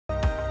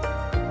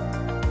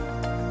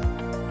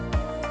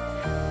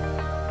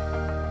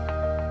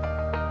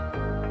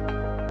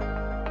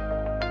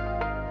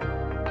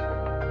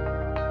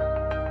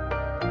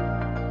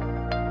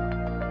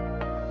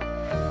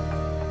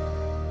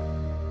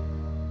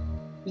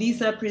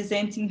Lisa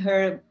presenting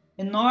her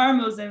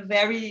enormous and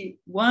very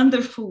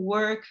wonderful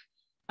work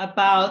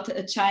about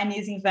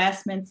Chinese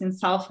investments in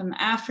Southern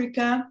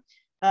Africa,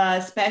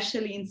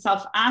 especially in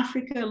South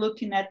Africa,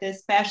 looking at the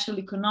special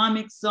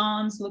economic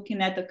zones,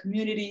 looking at the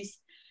communities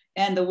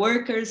and the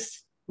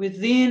workers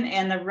within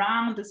and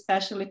around the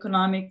special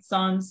economic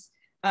zones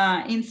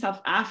in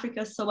South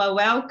Africa. So I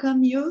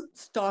welcome you.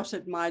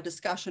 Started my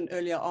discussion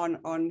earlier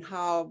on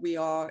how we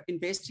are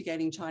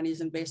investigating Chinese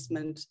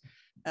investment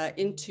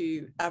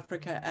into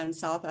Africa and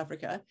South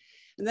Africa.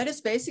 And that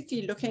is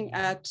basically looking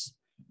at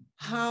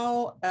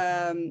how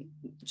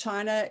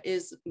China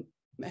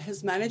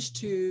has managed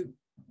to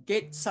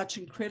get such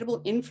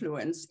incredible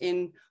influence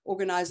in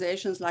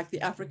organizations like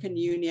the African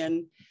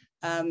Union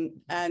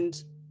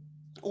and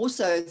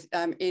also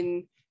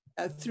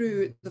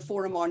through the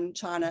Forum on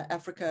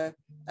China-Africa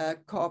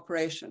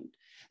Cooperation.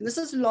 And this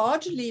is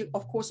largely,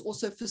 of course,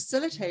 also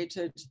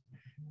facilitated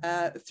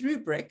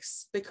through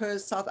BRICS,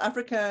 because South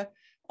Africa,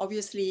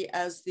 obviously,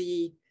 as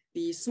the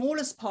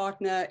smallest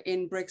partner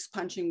in BRICS,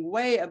 punching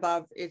way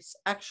above its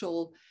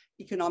actual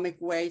economic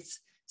weights,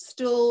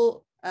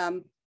 still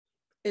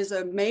is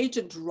a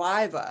major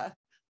driver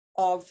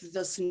of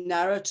this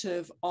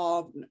narrative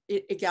of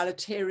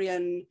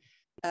egalitarian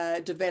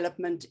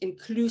development,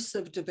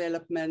 inclusive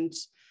development,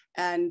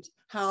 and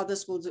how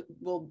this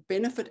will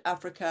benefit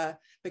Africa,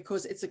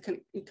 because it's a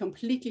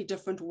completely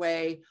different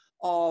way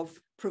of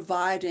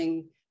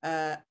providing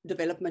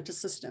development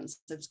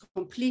assistance. It's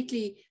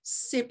completely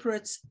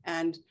separate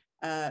and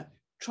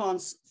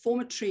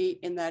transformatory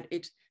in that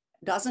it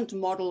doesn't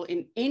model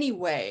in any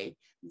way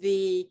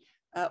the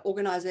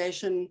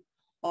Organization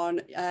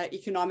on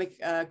Economic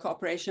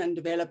Cooperation and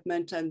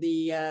Development and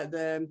the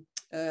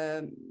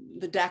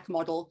DAC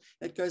model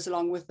that goes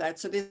along with that.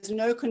 So there's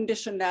no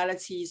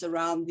conditionalities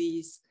around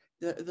the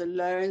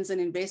loans and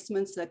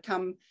investments that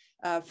come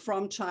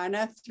from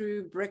China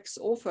through BRICS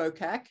or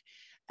FOCAC.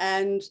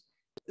 And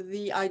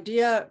the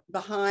idea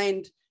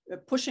behind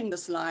pushing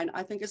this line,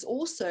 I think, is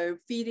also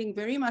feeding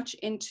very much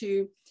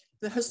into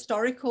the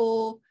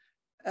historical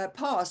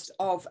past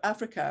of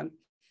Africa,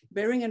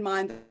 bearing in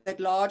mind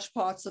that large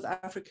parts of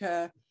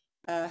Africa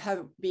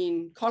have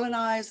been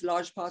colonized.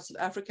 Large parts of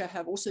Africa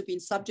have also been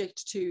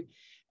subject to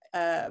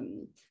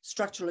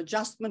structural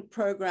adjustment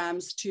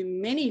programs, to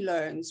many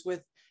loans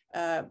with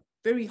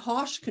very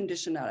harsh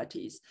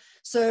conditionalities.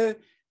 So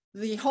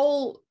the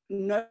whole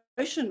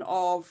notion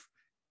of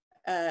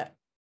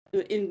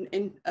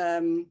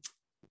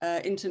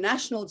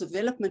international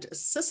development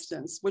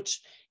assistance,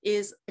 which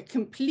is a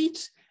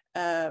complete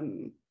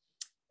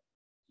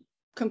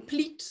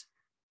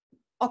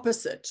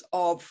opposite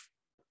of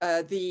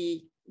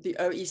the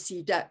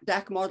OECD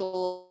DAC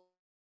model,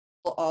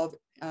 of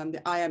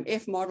the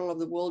IMF model, of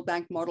the World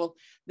Bank model.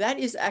 That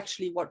is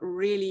actually what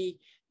really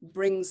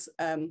brings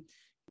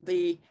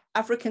the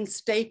African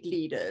state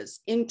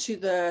leaders into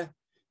the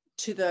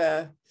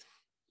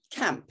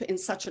camp in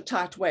such a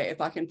tight way,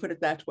 if I can put it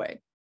that way.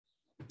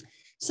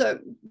 So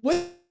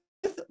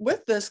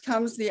with this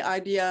comes the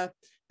idea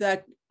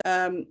that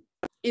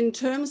in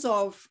terms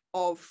of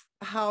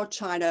how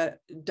China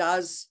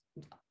does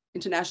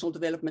international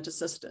development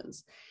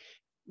assistance,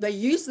 they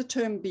use the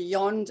term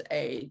beyond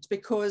aid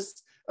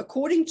because,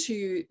 according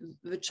to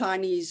the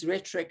Chinese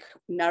rhetoric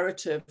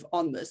narrative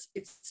on this,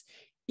 it's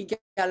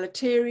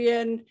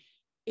egalitarian,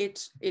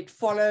 it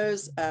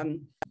follows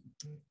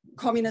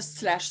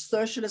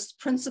communist/socialist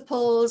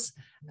principles,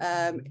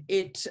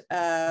 it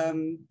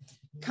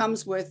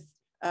comes with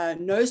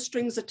no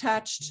strings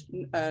attached,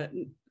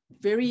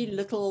 very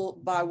little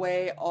by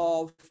way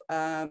of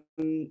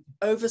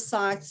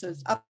oversight. So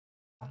it's up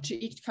to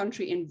each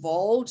country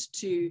involved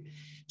to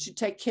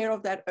take care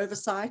of that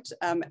oversight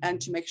and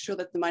to make sure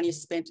that the money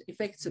is spent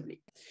effectively.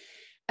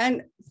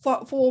 And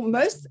for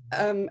most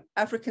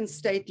African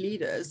state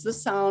leaders,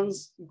 this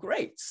sounds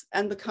great.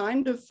 And the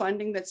kind of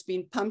funding that's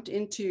been pumped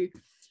into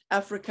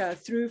Africa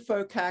through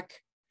FOCAC,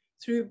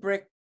 through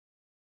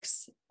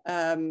BRICS,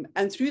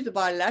 and through the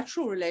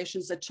bilateral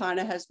relations that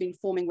China has been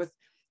forming with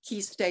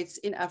key states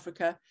in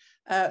Africa,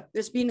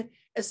 there's been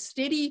a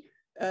steady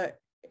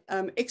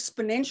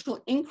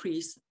exponential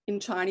increase in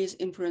Chinese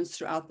influence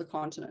throughout the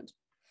continent.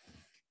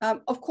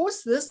 Of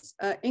course, this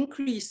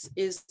increase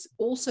is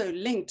also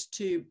linked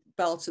to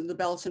the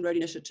Belt and Road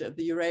Initiative,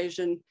 the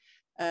Eurasian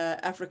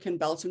African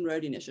Belt and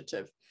Road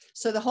Initiative.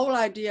 So the whole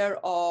idea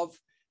of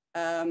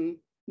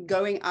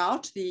going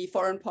out, the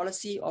foreign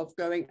policy of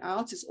going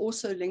out, is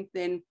also linked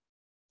then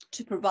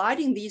to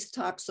providing these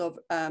types of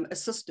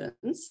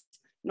assistance,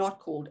 not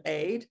called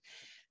aid,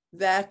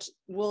 that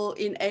will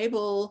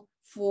enable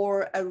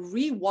for a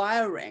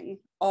rewiring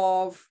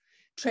of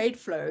trade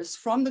flows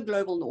from the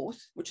global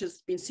north, which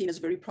has been seen as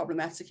very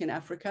problematic in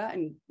Africa.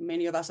 And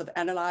many of us have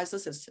analyzed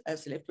this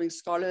as left-wing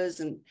scholars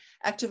and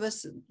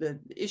activists, the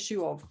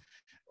issue of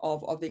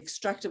the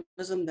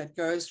extractivism that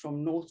goes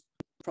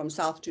from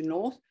south to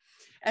north.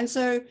 And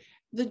so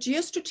the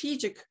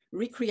geostrategic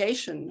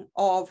recreation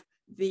of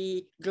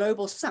the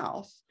global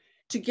south,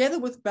 together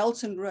with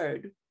Belt and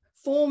Road,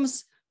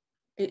 forms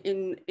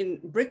in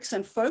BRICS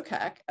and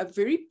FOCAC a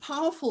very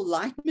powerful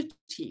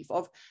leitmotif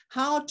of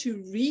how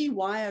to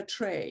rewire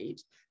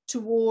trade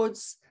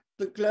towards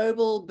the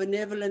global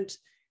benevolent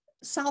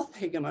South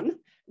hegemon,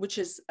 which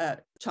is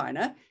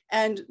China,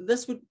 and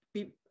this would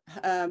be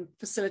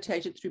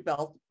facilitated through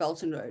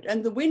Belt and Road.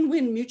 And the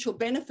win-win mutual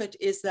benefit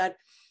is that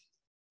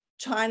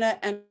China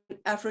and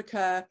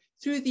Africa,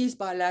 through these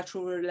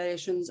bilateral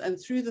relations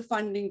and through the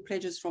funding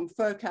pledges from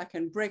FOCAC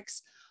and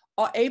BRICS,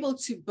 are able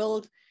to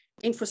build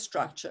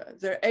infrastructure.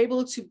 They're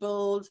able to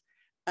build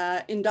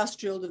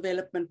industrial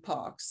development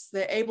parks.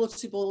 They're able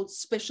to build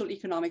special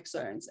economic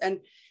zones. And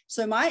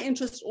so my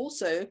interest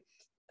also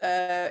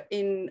now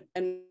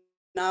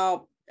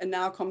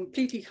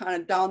completely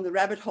kind of down the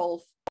rabbit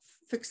hole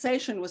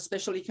fixation with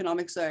special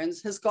economic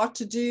zones has got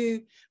to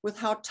do with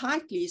how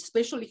tightly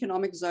special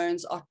economic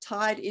zones are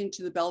tied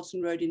into the Belt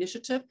and Road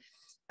Initiative,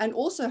 and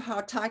also how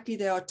tightly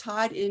they are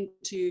tied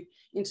into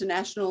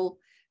international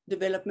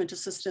development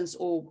assistance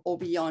or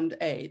beyond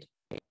aid.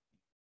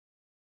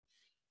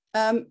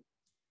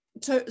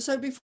 So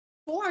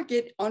before I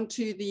get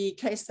onto the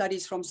case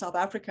studies from South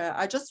Africa,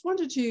 I just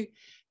wanted to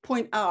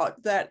point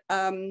out that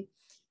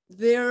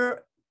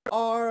there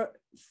are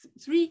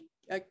three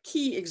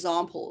key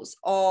examples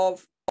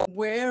of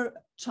where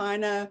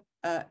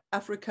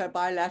China-Africa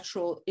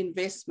bilateral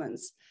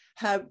investments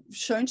have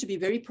shown to be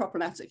very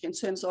problematic in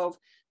terms of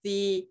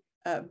the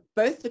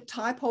both the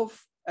type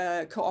of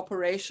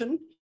cooperation,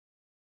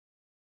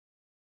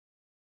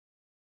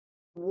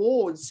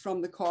 rewards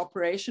from the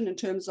cooperation in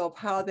terms of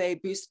how they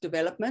boost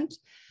development,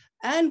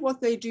 and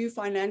what they do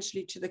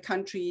financially to the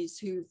countries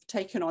who've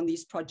taken on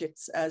these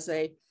projects as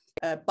a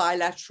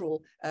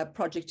bilateral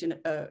project in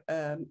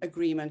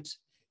agreement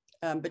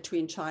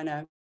between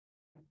China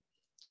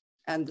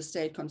and the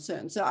state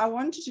concerned. So I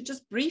wanted to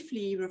just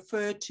briefly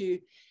refer to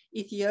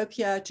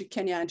Ethiopia, to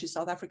Kenya, and to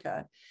South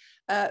Africa.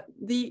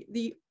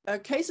 The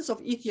cases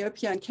of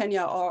Ethiopia and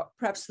Kenya are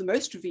perhaps the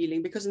most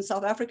revealing, because in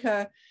South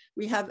Africa,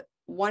 we have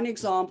one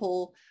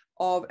example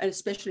of a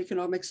special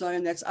economic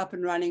zone that's up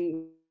and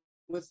running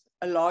with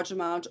a large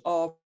amount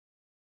of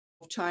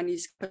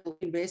Chinese capital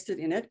invested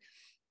in it.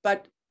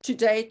 But to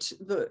date,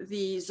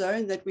 the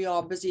zone that we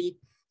are busy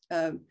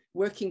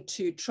working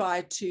to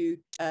try to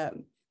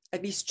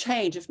at least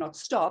change, if not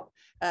stop,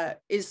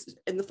 is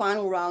in the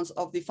final rounds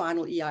of the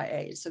final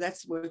EIA. So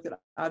that's work that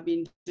I've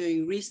been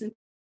doing recently.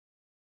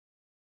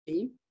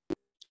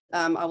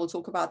 I will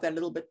talk about that a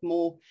little bit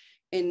more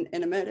in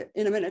a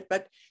minute,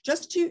 but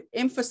just to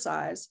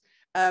emphasize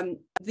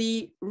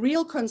the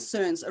real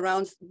concerns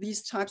around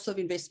these types of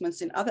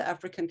investments in other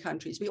African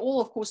countries. We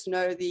all, of course,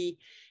 know the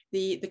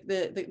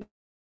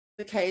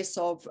case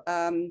of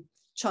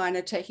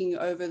China taking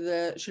over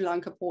the Sri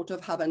Lanka port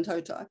of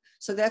Hambantota.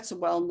 So that's a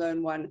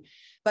well-known one.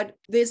 But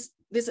there's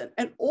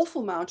an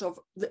awful amount of,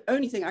 the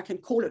only thing I can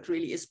call it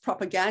really is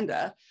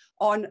propaganda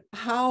on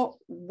how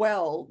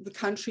well the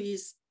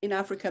countries in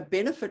Africa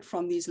benefit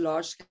from these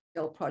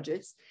large-scale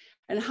projects,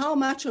 and how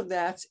much of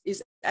that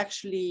is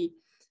actually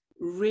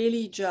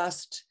really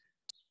just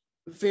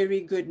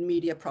very good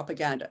media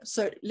propaganda.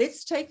 So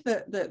let's take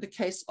the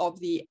case of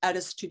the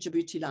Addis to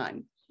Djibouti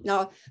line.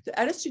 Now, the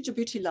Addis to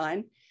Djibouti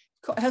line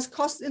has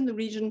cost in the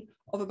region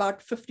of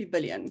about 50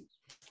 billion.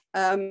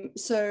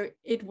 So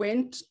it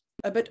went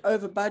a bit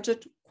over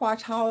budget.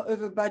 Quite how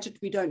over budget,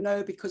 we don't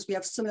know, because we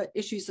have similar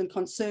issues and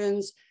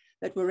concerns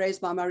that were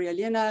raised by Maria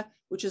Elena,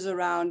 which is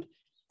around,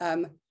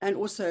 and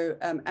also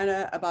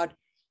Anna, about,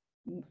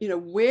 you know,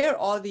 where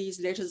are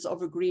these letters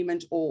of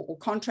agreement or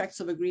contracts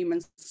of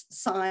agreements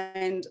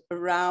signed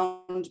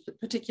around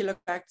particular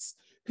facts?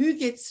 Who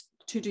gets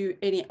to do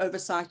any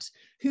oversight?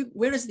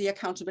 Where is the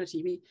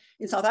accountability?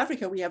 In South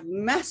Africa, we have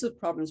massive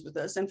problems with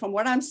this. And from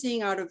what I'm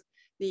seeing out of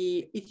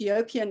the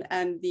Ethiopian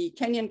and the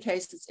Kenyan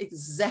case, it's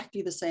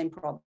exactly the same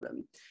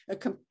problem. A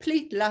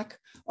complete lack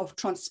of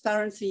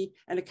transparency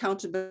and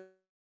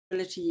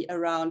accountability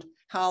around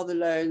how the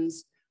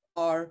loans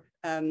are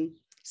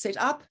set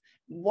up,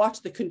 what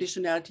the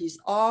conditionalities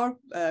are.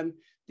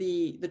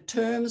 The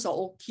terms are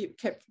all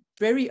kept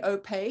very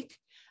opaque.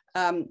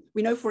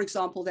 We know, for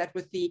example, that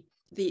with the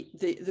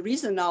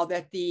reason now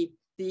that the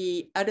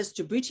Addis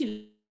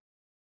Djibouti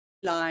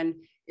line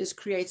is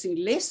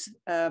creating less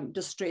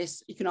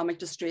economic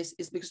distress,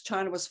 is because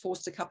China was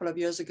forced a couple of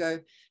years ago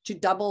to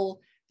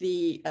double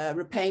the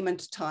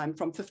repayment time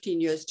from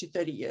 15 years to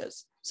 30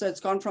 years. So it's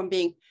gone from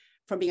being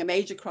a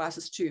major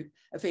crisis to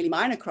a fairly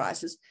minor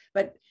crisis.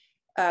 But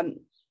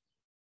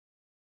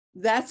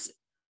that's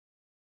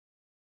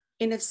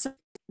in itself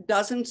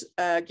doesn't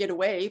get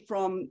away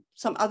from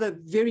some other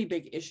very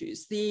big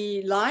issues.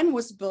 The line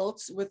was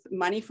built with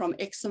money from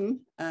Exim,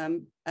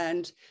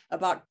 and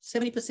about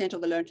 70%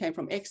 of the loan came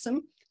from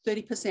Exim,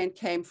 30%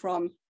 came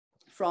from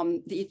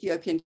the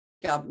Ethiopian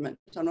government.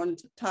 I'm not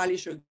entirely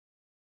sure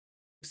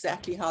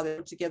exactly how they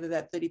put together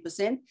that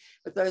 30%,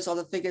 but those are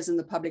the figures in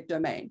the public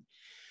domain.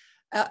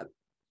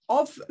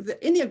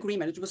 In the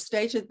agreement, it was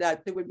stated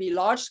that there would be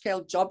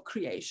large-scale job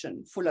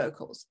creation for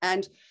locals.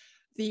 And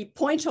the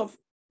point of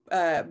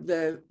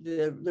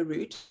the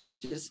route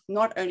is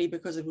not only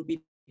because it would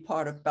be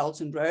part of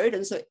Belt and Road,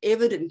 and so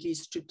evidently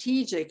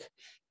strategic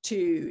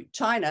to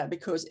China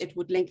because it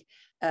would link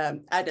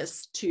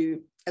Addis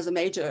to, as a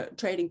major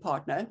trading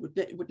partner,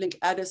 would link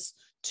Addis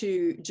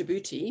to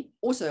Djibouti,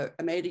 also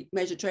a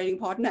major trading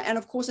partner, and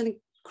of course an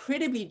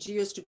incredibly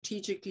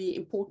geostrategically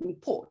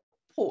important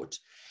port.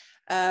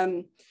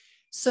 The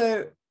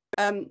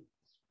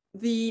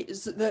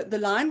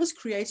line was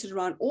created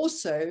around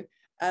also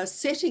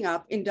setting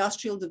up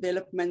industrial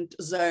development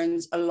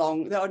zones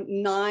along. There are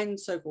 9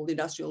 so-called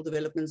industrial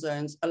development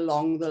zones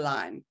along the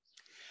line.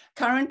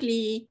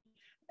 Currently,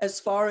 as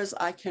far as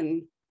I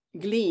can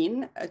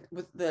glean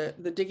with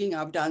the digging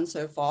I've done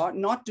so far,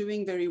 not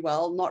doing very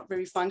well, not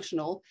very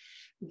functional,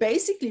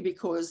 basically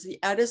because the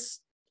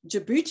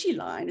Addis-Djibouti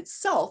line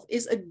itself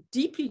is a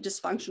deeply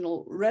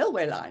dysfunctional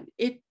railway line.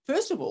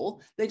 First of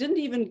all, they didn't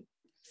even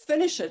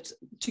finish it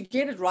to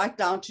get it right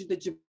down to the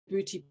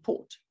Djibouti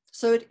port.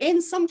 So it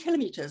ends some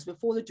kilometers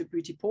before the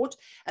Djibouti port,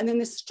 and then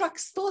the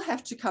trucks still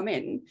have to come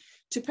in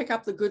to pick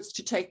up the goods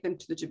to take them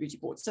to the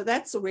Djibouti port. So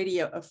that's already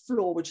a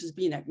flaw which has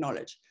been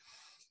acknowledged.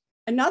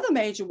 Another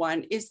major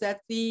one is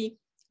that the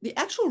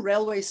actual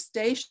railway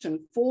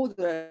station for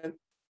the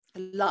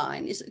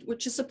line,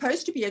 which is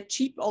supposed to be a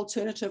cheap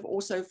alternative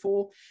also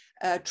for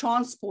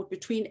transport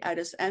between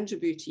Addis and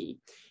Djibouti,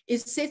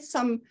 is set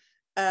some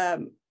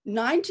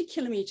 90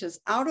 kilometers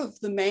out of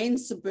the main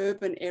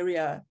suburban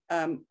area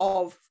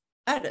of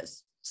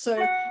Addis.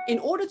 So in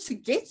order to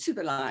get to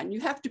the line, you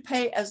have to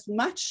pay as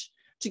much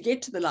to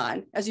get to the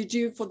line as you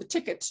do for the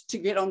ticket to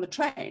get on the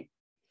train.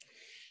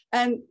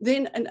 And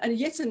then, and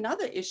yet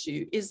another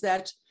issue is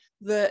that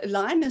the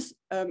line is,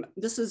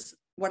 this is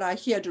what I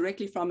hear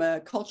directly from a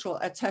cultural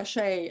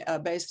attaché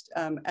based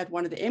at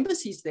one of the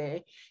embassies there,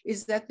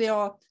 is that there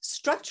are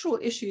structural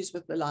issues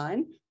with the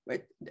line.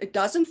 It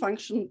doesn't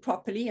function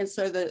properly, and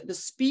so the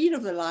speed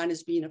of the line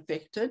has been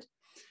affected.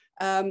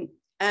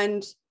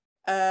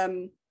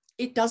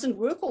 It doesn't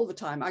work all the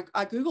time.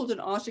 I Googled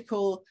an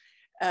article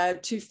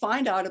to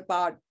find out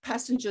about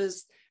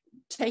passengers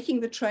taking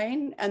the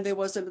train, and there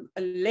was a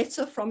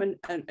letter from an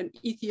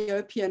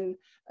Ethiopian,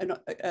 an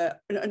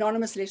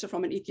anonymous letter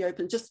from an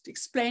Ethiopian, just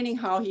explaining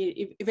how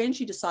he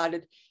eventually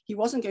decided he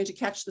wasn't going to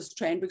catch this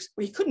train because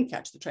he couldn't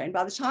catch the train.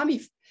 By the time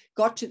he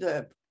got to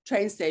the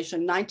train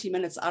station, 90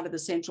 minutes out of the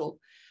central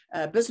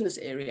business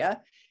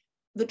area,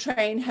 the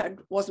train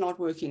was not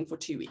working for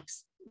 2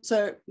 weeks.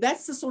 So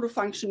that's the sort of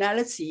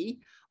functionality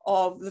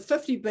of the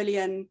 50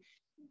 billion.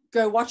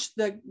 Go watch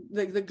the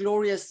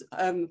glorious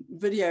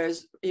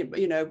videos,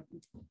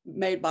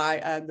 made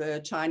by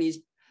the Chinese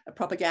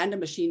propaganda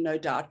machine, no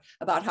doubt,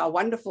 about how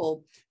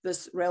wonderful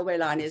this railway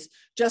line is,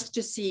 just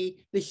to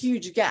see the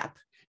huge gap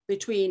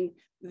between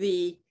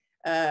the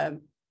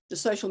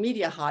social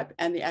media hype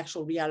and the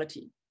actual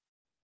reality.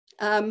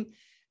 And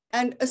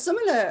a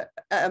similar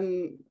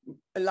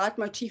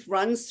leitmotif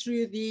runs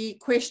through the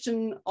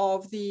question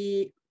of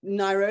the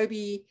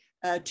Nairobi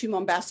to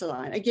Mombasa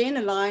line. Again,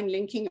 a line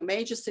linking a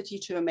major city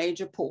to a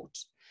major port.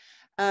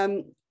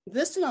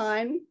 This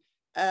line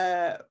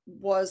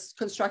was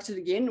constructed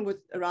again with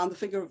around the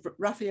figure of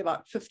roughly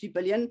about 50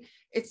 billion.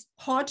 It's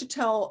hard to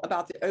tell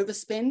about the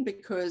overspend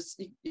because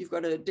you've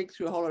got to dig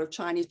through a whole lot of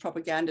Chinese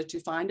propaganda to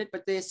find it,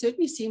 but there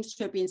certainly seems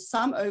to have been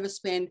some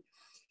overspend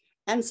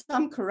and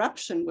some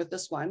corruption with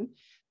this one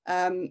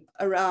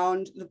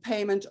around the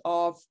payment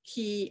of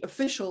key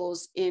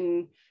officials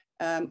in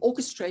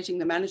orchestrating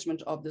the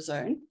management of the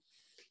zone.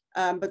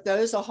 But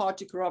those are hard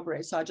to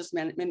corroborate, so I just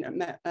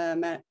mentioned that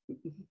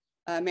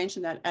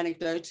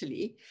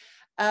anecdotally.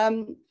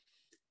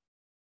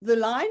 The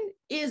line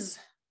is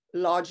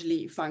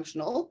largely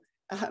functional,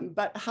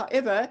 but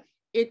however,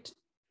 it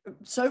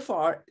so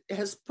far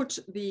has put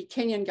the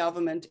Kenyan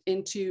government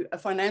into a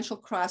financial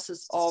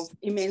crisis of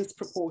immense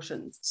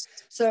proportions.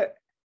 So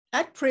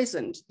at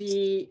present,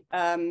 the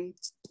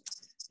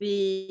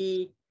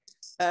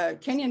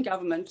Kenyan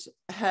government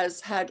has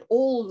had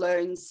all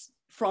loans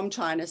from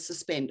China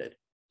suspended.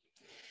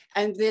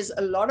 And there's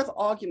a lot of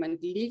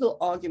legal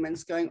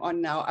arguments going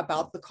on now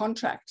about the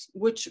contract,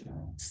 which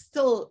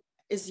still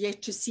is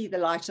yet to see the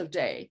light of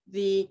day.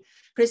 The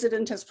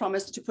president has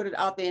promised to put it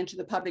out there into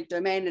the public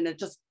domain, and it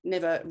just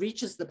never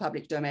reaches the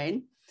public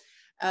domain.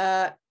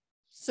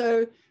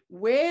 So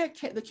where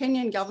the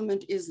Kenyan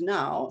government is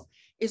now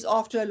is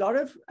after a lot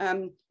of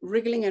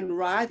wriggling and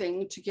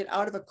writhing to get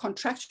out of a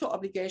contractual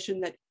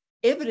obligation that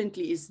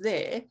evidently is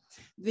there.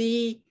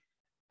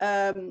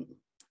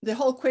 The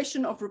whole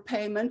question of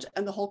repayment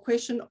and the whole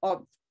question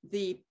of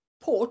the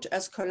port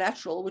as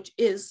collateral, which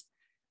is,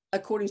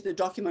 according to the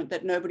document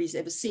that nobody's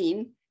ever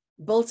seen,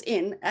 built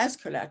in as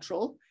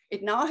collateral,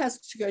 it now has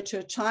to go to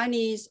a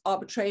Chinese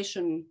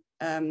arbitration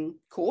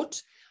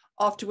court,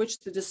 after which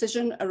the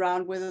decision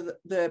around whether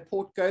the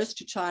port goes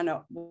to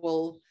China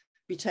will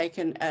be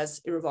taken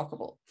as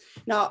irrevocable.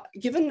 Now,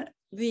 given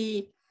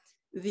the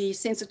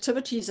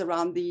sensitivities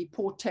around the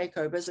port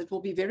takeovers, it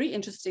will be very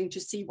interesting to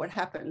see what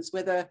happens,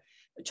 whether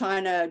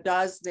China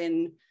does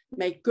then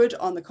make good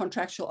on the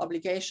contractual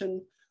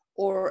obligation,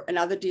 or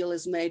another deal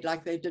is made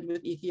like they did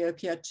with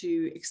Ethiopia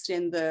to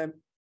extend the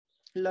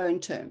loan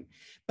term.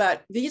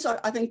 But these are,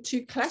 I think,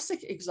 two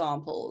classic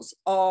examples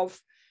of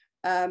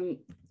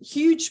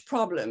huge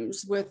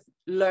problems with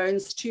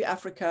loans to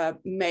Africa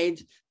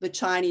made the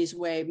Chinese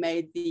way,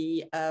 made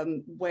the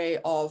way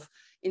of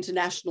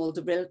international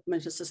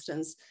development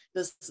assistance,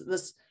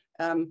 this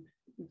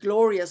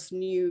glorious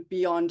new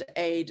beyond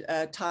aid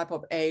type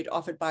of aid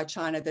offered by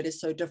China that is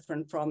so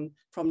different from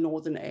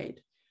Northern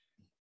aid.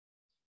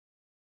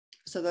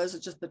 So those are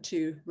just the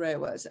two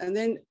railways. And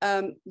then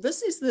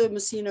this is the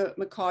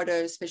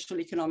Musina-Makhado Special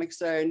Economic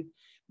Zone,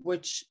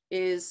 which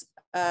is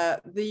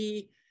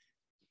the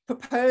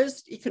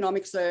proposed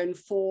economic zone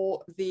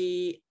for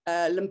the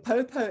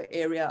Limpopo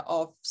area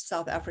of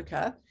South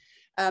Africa.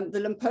 The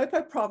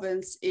Limpopo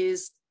province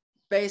is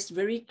based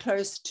very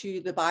close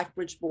to the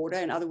Beitbridge border,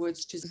 in other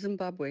words, to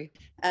Zimbabwe.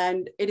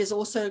 And it is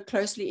also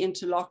closely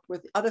interlocked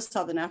with other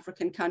Southern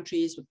African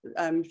countries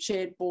with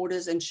shared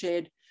borders and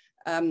shared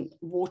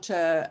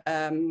water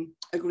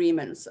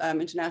agreements,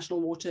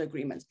 international water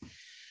agreements.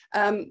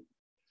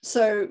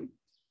 So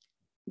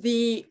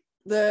the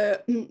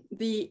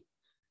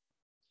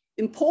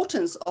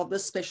importance of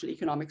this special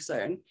economic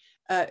zone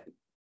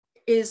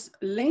is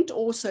linked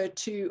also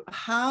to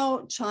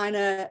how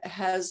China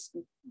has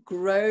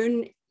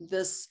grown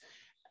this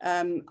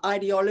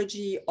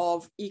ideology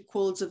of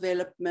equal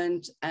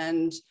development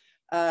and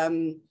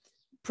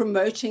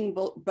promoting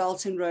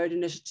Belt and Road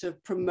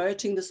Initiative,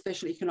 promoting the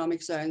special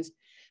economic zones,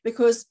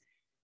 because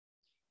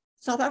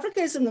South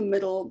Africa is in the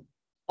middle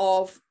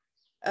of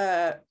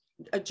a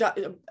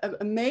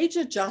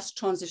major just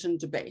transition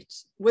debate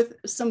with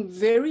some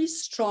very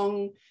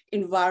strong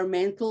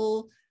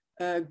environmental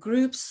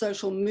groups,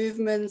 social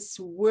movements,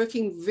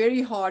 working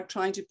very hard,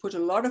 trying to put a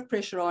lot of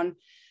pressure on.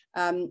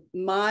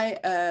 My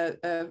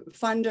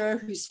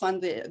funder, who's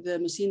funded the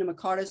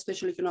Musina-Makhado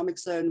Special Economic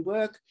Zone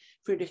work,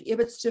 Friedrich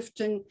Ebert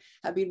Stiftung,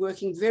 have been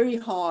working very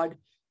hard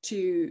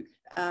to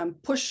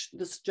push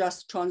this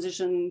just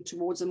transition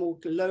towards a more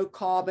low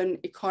carbon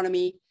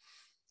economy.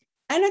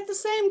 And at the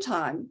same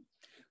time,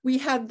 we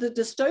have the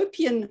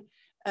dystopian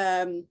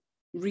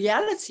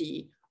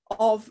reality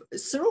of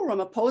Cyril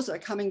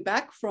Ramaphosa coming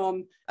back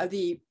from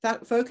the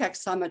FOCAC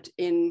summit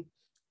in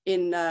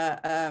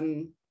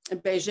Beijing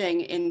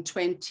in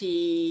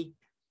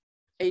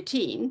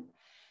 2018,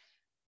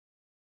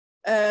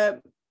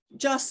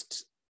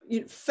 just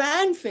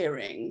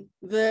fanfaring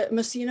the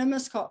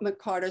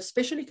Musina-Makhado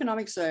Special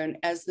Economic Zone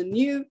as the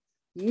new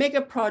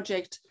mega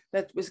project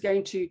that was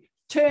going to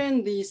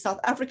turn the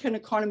South African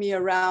economy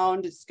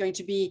around. It's going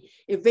to be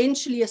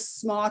eventually a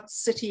smart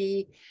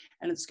city,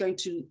 and it's going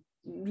to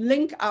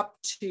link up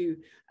to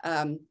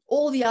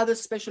all the other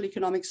special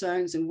economic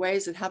zones in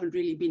ways that haven't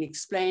really been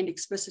explained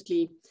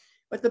explicitly.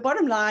 But the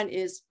bottom line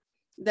is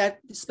that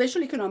the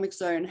special economic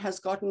zone has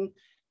gotten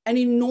an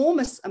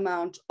enormous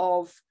amount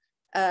of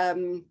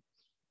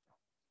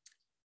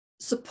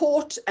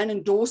support and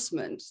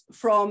endorsement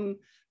from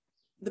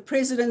the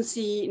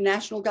presidency,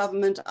 national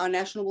government, our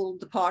National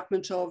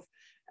Department of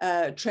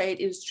Trade,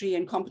 Industry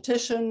and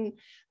Competition,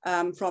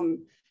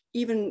 from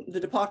even the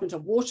Department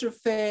of Water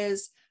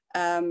Affairs,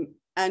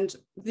 and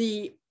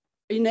the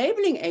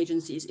enabling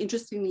agencies,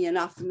 interestingly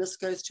enough, and this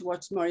goes to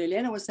what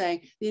Marielena was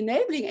saying, the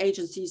enabling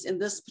agencies in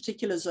this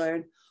particular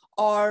zone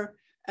are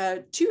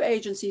two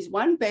agencies,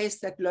 one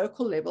based at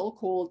local level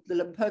called the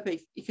Limpopo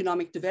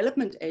Economic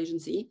Development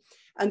Agency,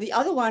 and the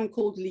other one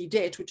called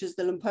LIDET, which is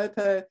the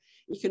Limpopo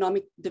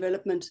Economic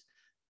Development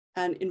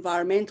and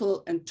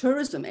Environmental and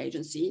Tourism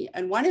Agency.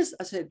 And one is,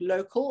 I said,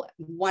 local,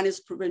 one is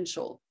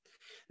provincial.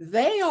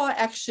 They are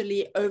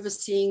actually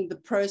overseeing the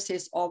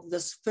process of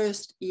this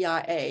first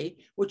EIA,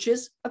 which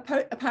is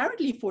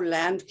apparently for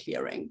land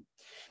clearing.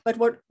 But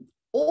what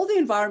all the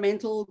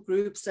environmental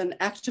groups and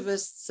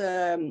activists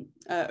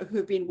who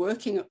have been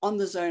working on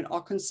the zone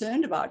are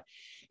concerned about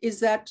is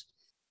that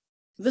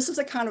this is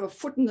a kind of a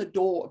foot in the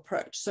door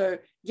approach. So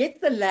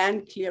get the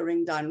land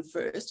clearing done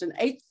first. An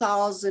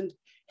 8,000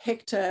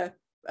 hectare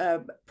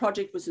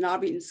project was now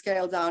being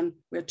scaled down,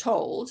 we're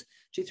told,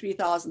 to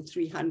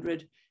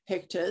 3,300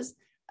 hectares.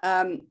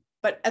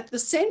 But at the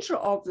center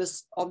of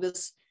this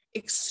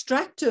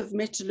extractive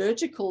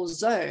metallurgical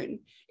zone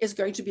is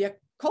going to be a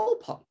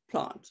coal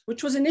plant,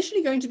 which was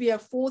initially going to be a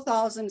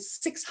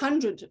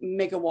 4,600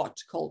 megawatt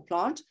coal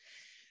plant.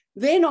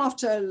 Then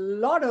after a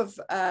lot of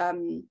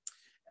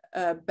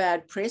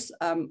bad press,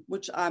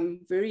 which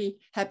I'm very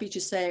happy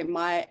to say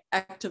my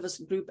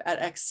activist group at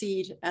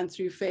Accede and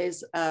through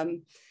FAIS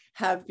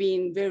have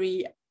been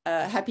very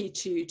happy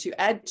to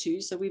add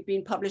to. So we've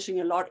been publishing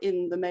a lot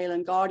in the Mail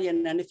and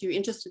Guardian. And if you're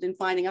interested in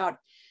finding out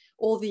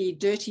all the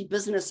dirty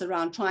business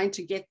around trying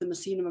to get the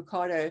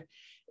Musina-Makhado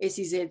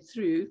SEZ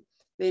through,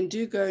 then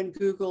do go and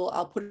Google,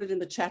 I'll put it in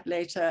the chat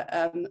later,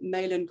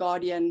 Mail and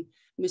Guardian,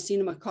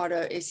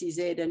 Musina-Makhado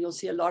SEZ, and you'll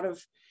see a lot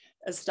of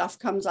stuff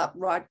comes up,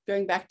 right,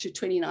 going back to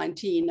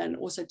 2019, and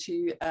also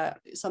to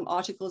some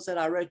articles that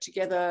I wrote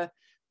together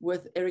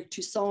with Eric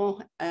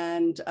Toussaint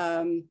and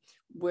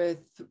with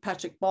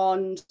Patrick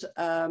Bond,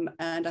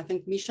 and I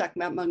think Mishak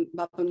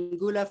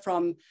Mapungula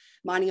from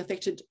Mining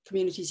Affected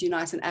Communities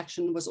Unite in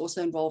Action was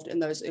also involved in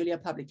those earlier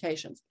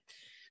publications.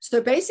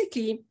 So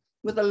basically,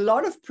 with a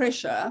lot of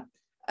pressure,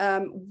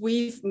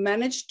 we've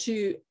managed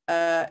to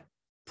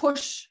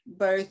push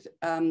both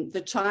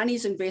the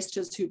Chinese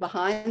investors who are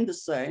behind the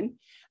zone,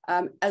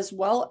 as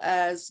well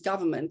as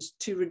government,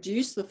 to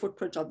reduce the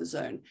footprint of the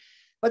zone.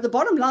 But the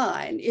bottom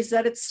line is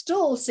that it's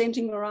still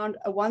centering around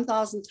a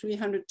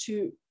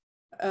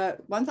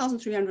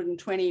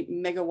 1,320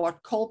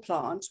 megawatt coal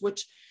plant,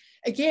 which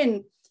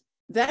again,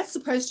 that's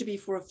supposed to be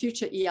for a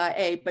future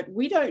EIA, but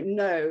we don't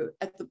know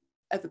at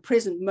the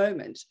present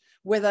moment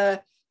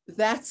whether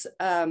that's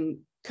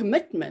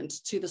commitment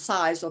to the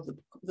size of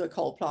the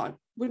coal plant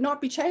would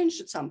not be changed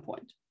at some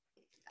point.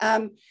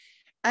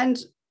 And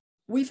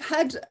we've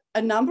had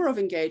a number of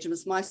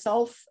engagements.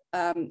 Myself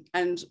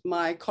and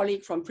my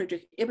colleague from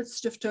Friedrich Ebert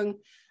Stiftung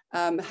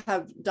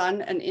have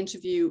done an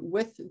interview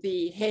with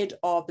the head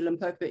of the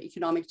Limpopo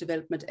Economic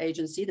Development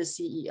Agency, the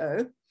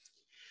CEO.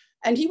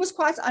 And he was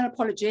quite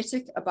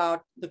unapologetic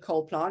about the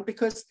coal plant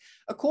because,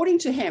 according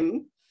to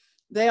him,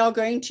 they are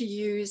going to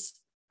use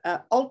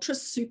ultra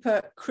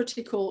super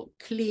critical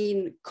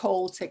clean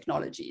coal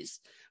technologies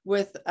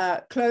with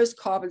closed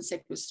carbon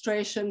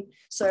sequestration.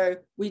 So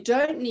we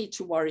don't need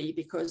to worry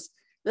because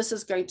this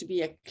is going to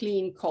be a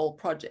clean coal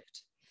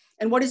project.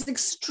 And what is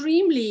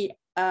extremely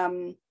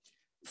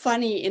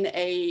funny in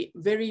a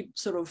very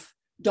sort of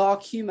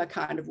dark humor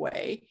kind of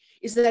way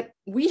is that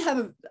we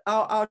have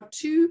our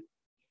two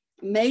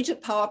major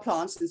power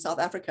plants in South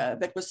Africa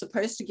that were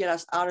supposed to get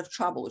us out of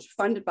trouble, which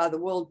were funded by the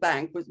World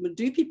Bank, with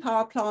Medupi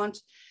Power Plant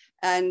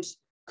and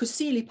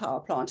Kusile Power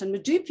Plant. And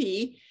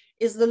Medupi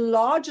is the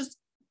largest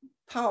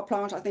power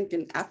plant, I think,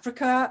 in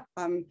Africa.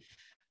 I'm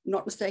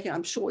not mistaken,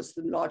 I'm sure it's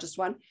the largest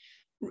one,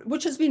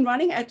 which has been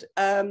running at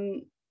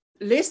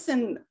less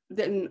than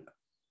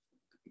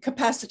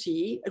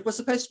capacity. It was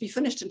supposed to be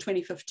finished in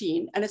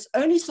 2015, and it's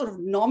only sort of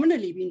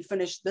nominally been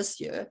finished this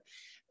year.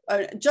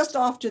 Just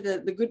after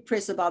the good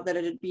press about that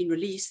it had been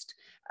released,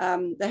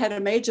 they had a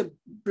major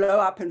blow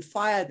up and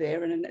fire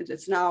there, and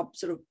it's now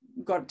sort of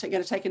going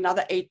to take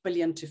another 8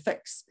 billion to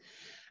fix.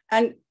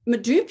 And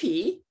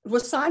Medupi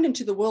was signed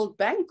into the World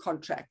Bank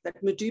contract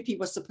that Medupi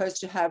was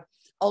supposed to have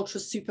ultra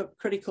super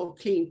critical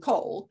clean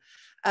coal,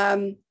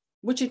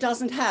 which it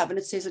doesn't have, and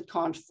it says it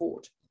can't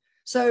afford.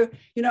 So,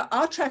 you know,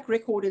 our track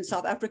record in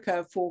South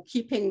Africa for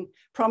keeping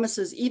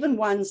promises, even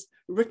ones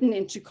written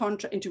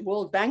into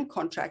World Bank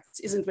contracts,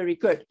 isn't very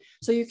good.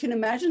 So you can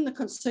imagine the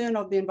concern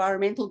of the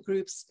environmental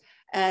groups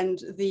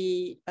and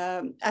the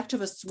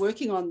activists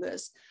working on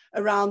this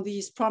around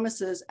these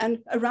promises, and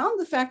around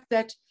the fact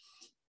that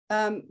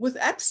with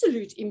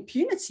absolute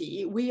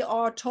impunity, we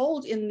are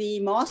told in the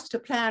master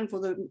plan for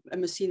the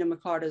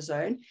Musina-Makhado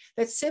zone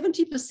that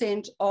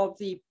 70% of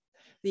the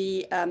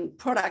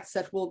products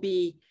that will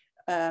be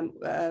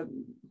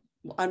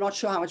I'm not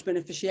sure how much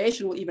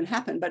beneficiation will even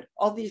happen, but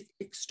of the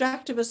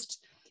extractivist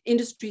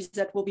industries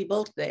that will be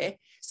built there,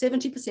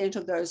 70%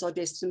 of those are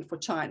destined for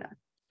China.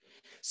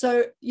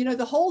 So, you know,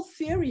 the whole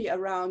theory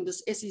around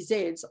this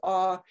SEZs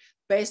are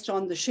based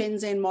on the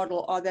Shenzhen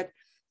model, are that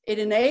it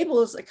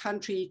enables a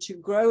country to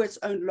grow its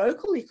own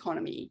local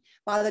economy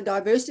by the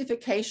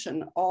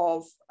diversification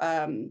of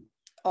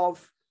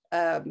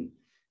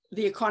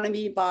the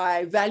economy,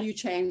 by value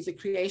chains, the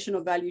creation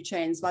of value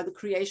chains, by the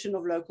creation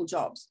of local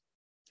jobs.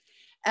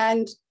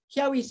 And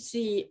here we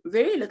see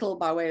very little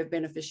by way of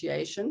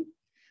beneficiation.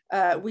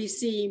 We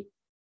see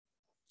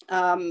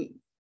a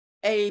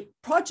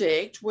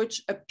project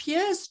which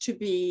appears to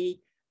be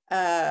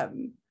a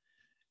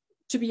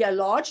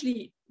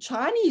largely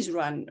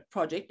Chinese-run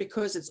project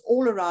because it's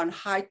all around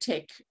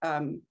high-tech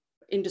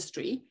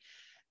industry,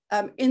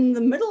 in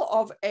the middle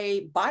of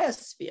a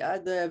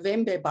biosphere, the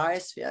Vembe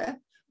biosphere,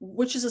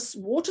 which is a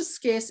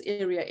water-scarce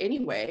area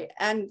anyway.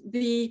 And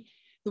the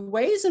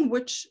ways in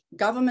which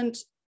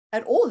government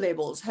at all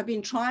levels have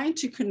been trying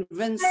to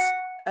convince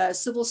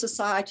civil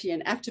society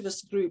and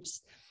activist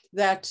groups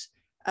that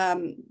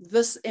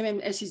this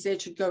MMSEZ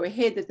should go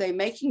ahead, that they're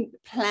making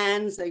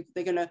plans, they're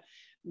going to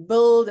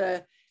build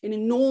an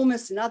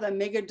enormous, another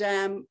mega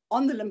dam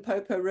on the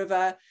Limpopo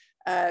River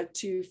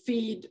to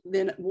feed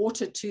then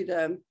water to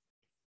the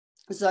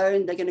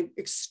zone. They're going to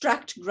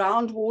extract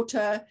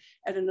groundwater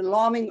at an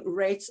alarming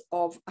rate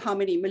of how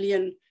many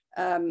million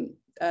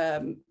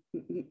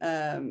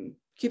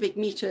cubic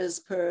meters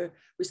per,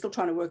 we're still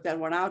trying to work that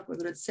one out,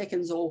 whether it's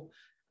seconds or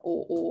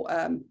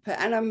per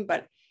annum.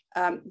 But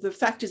the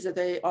fact is that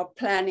they are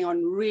planning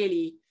on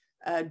really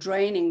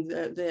draining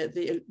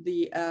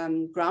the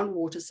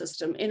groundwater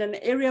system in an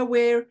area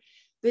where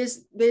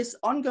there's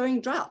ongoing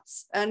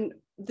droughts. And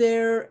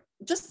there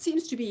just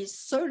seems to be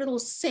so little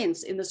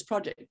sense in this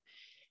project.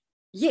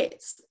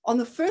 Yet, on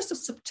the 1st of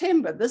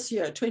September this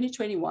year,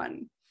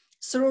 2021,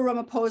 Cyril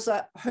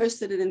Ramaphosa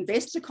hosted an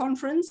investor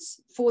conference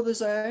for the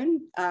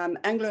zone.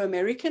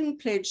 Anglo-American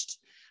pledged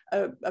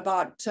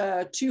about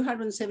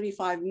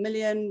 275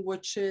 million,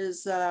 which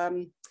is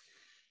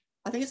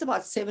I think it's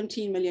about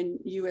 17 million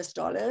US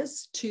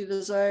dollars to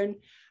the zone.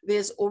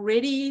 There's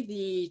already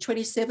the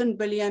 27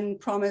 billion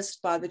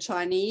promised by the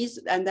Chinese,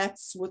 and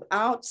that's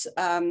without,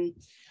 I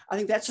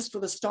think that's just for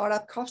the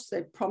startup costs.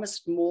 They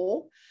promised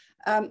more.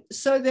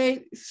 So they're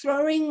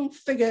throwing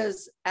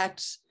figures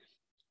at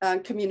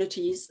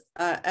communities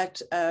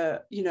at,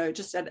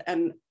 just at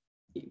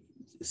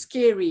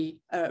scary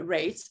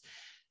rates.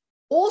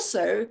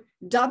 Also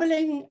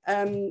doubling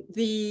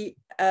the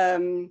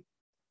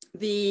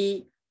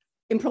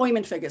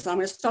employment figures. I'm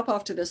going to stop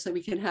after this so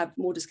we can have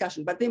more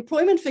discussion. But the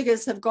employment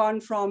figures have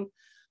gone from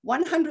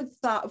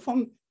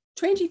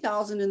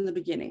 20,000 in the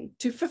beginning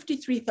to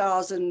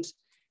 53,000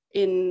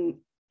 in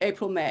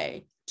April,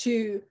 May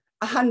to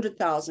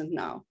 100,000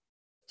 now.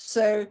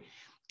 So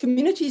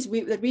communities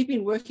that we've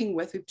been working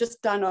with, we've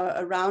just done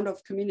a round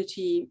of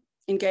community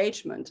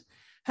engagement,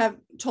 have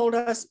told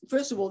us,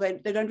 first of all, they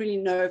don't really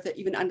know if they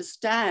even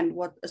understand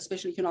what a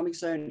special economic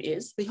zone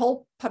is. The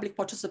whole public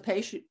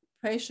participation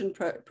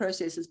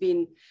process has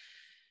been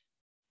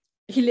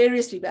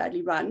hilariously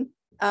badly run.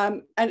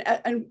 And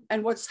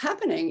what's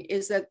happening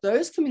is that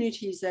those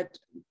communities that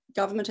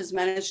government has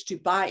managed to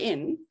buy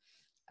in,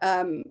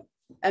 and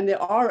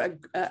there are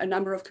a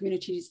number of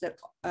communities that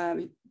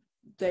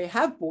they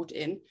have bought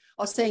in,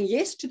 are saying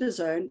yes to the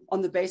zone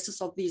on the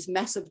basis of these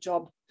massive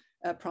job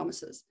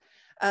promises.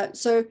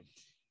 So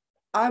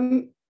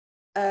I'm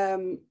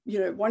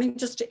wanting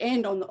just to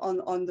end on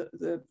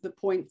the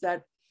point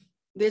that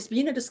there's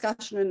been a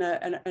discussion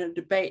and a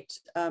debate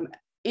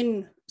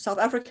in South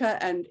Africa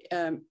and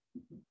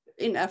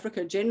in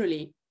Africa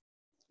generally,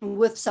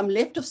 with some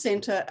left of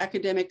center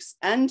academics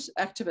and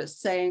activists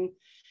saying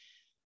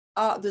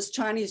this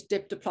Chinese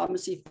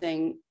diplomacy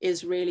thing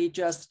is really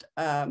just,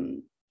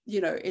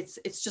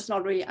 it's just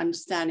not really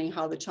understanding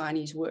how the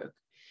Chinese work.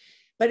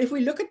 But if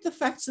we look at the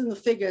facts and the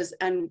figures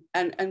and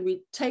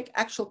we take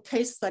actual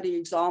case study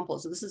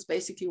examples, and this is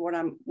basically what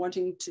I'm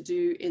wanting to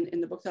do in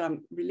the book that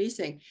I'm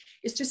releasing,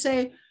 is to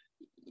say,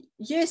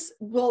 yes,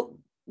 well,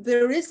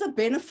 there is a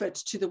benefit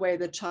to the way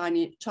that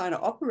China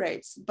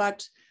operates,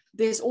 but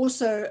there's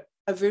also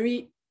a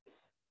very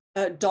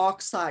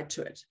dark side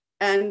to it.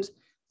 And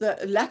the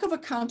lack of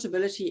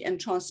accountability and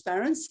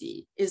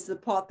transparency is the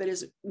part that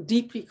is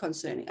deeply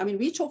concerning. I mean,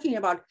 we're talking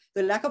about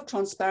the lack of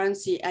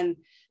transparency and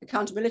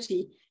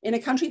accountability in a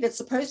country that's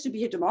supposed to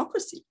be a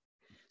democracy.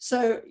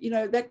 So,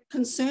 that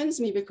concerns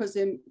me because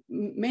there are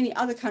many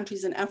other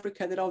countries in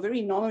Africa that are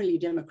very nominally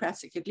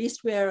democratic, at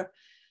least where,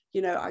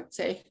 I'd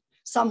say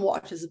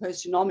somewhat as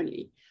opposed to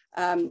nominally,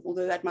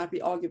 although that might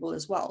be arguable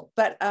as well.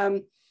 But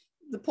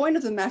the point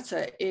of the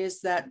matter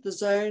is that the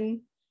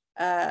zone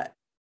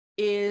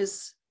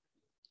is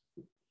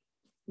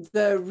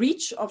the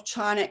reach of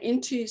China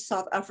into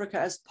South Africa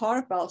as part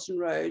of Belt and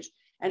Road,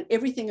 and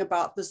everything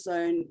about the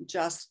zone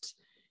just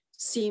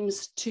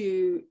seems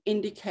to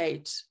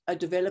indicate a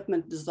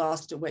development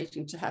disaster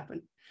waiting to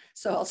happen.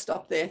 So I'll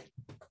stop there.